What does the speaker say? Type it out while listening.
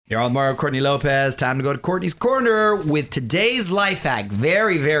You're on Mario Courtney Lopez. Time to go to Courtney's Corner with today's life hack.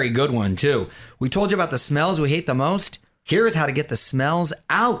 Very, very good one, too. We told you about the smells we hate the most. Here's how to get the smells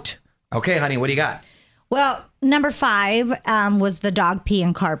out. Okay, honey, what do you got? Well, number 5 was the dog pee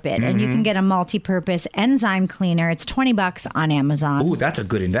and carpet. And you can get a multi-purpose enzyme cleaner. It's $20 on Amazon. Ooh, that's a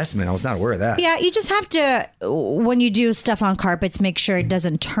good investment. I was not aware of that. Yeah, you just have to, when you do stuff on carpets, make sure it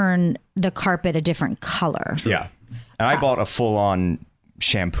doesn't turn the carpet a different color. Yeah. And I bought a full-on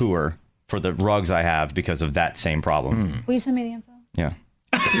shampooer for the rugs I have because of that same problem. Will you send me the info? Yeah.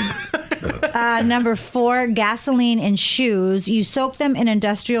 Number 4, gasoline in shoes. You soak them in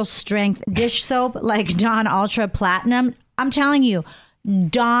industrial strength dish soap like Dawn Ultra Platinum. I'm telling you,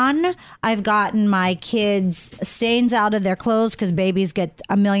 Dawn, I've gotten my kids stains out of their clothes because babies get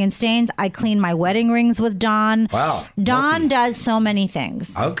a million stains. I clean my wedding rings with Dawn. Wow. Dawn does so many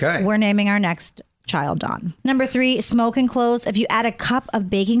things. Okay. We're naming our next child Dawn. Number 3, smoking clothes. If you add a cup of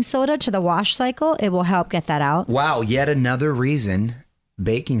baking soda to the wash cycle, it will help get that out. Wow, yet another reason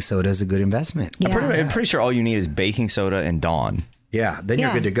baking soda is a good investment. Yeah. I'm pretty sure all you need is baking soda and Dawn. Yeah, then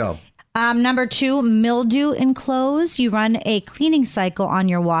you're good to go. Number 2, mildew in clothes. You run a cleaning cycle on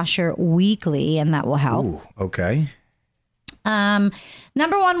your washer weekly, and that will help. Ooh, okay. Number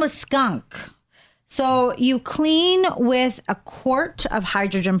 1 was skunk. So you clean with a quart of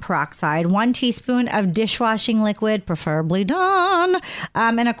hydrogen peroxide, 1 teaspoon of dishwashing liquid, preferably Dawn,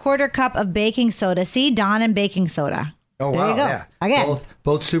 and a 1/4 cup of baking soda. See, Dawn and baking soda. Oh, there wow. you go. Yeah. Again.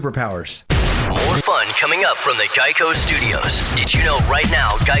 Both superpowers. More fun coming up from the Geico Studios. Did you know right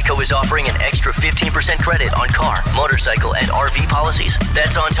now Geico is offering an extra 15% credit on car, motorcycle, and RV policies?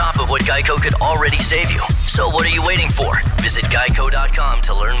 That's on top of what Geico could already save you. So what are you waiting for? Visit geico.com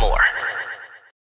to learn more.